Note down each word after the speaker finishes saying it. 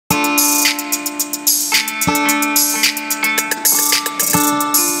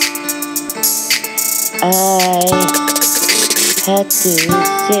had to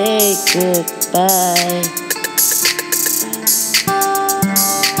say goodbye.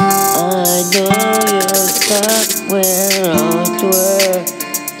 I know you're somewhere on tour,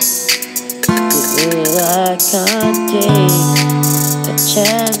 but I can't take a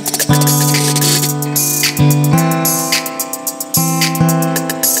chance.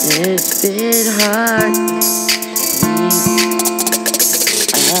 It's been hard to sleep.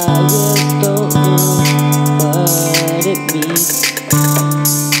 I just don't know what it means.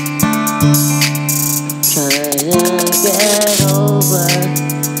 Trying to get over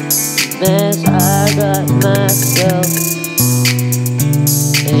the mess I got myself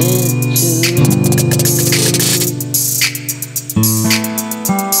into.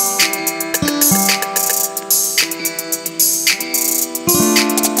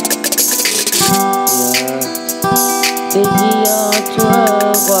 Busy on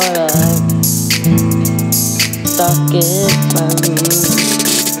tour while I'm stuck in my room,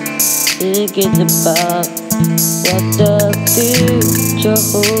 thinking about what the future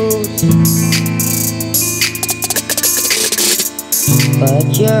holds. But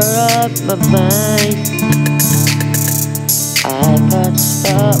you're on my mind, I can't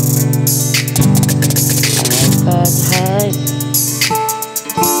stop, I can't hide,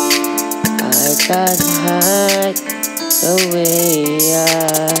 I can't hide the way I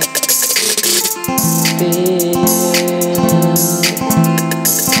feel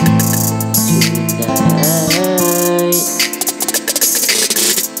tonight.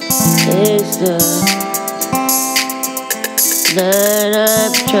 It's the night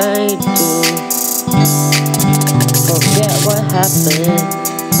I'm trying to forget what happened,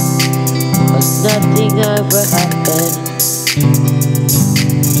 'cause nothing ever happened.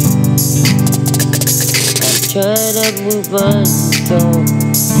 Trying to move on, so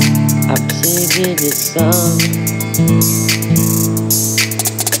I'm singing this song.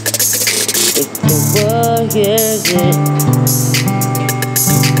 If the world hears it,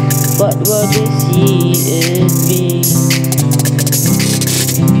 what will they see in me?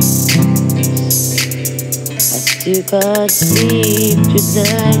 I still can't sleep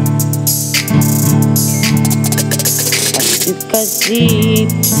tonight. I still can't sleep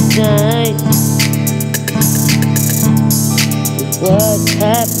tonight. What's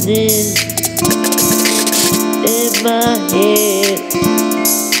happening in my head?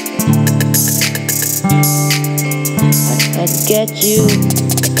 I can't get you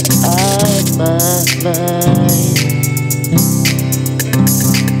out of my mind.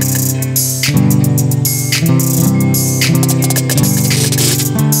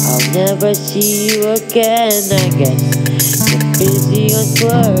 I'll never see you again, I guess. You're busy on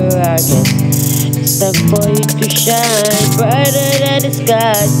tour, I guess. It's time for you to shine brighter than the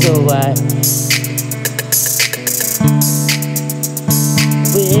sky, so I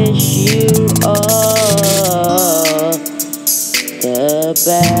wish you all the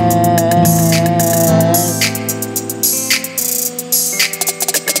best.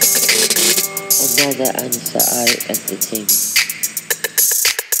 Another Anisa Arip entertainment.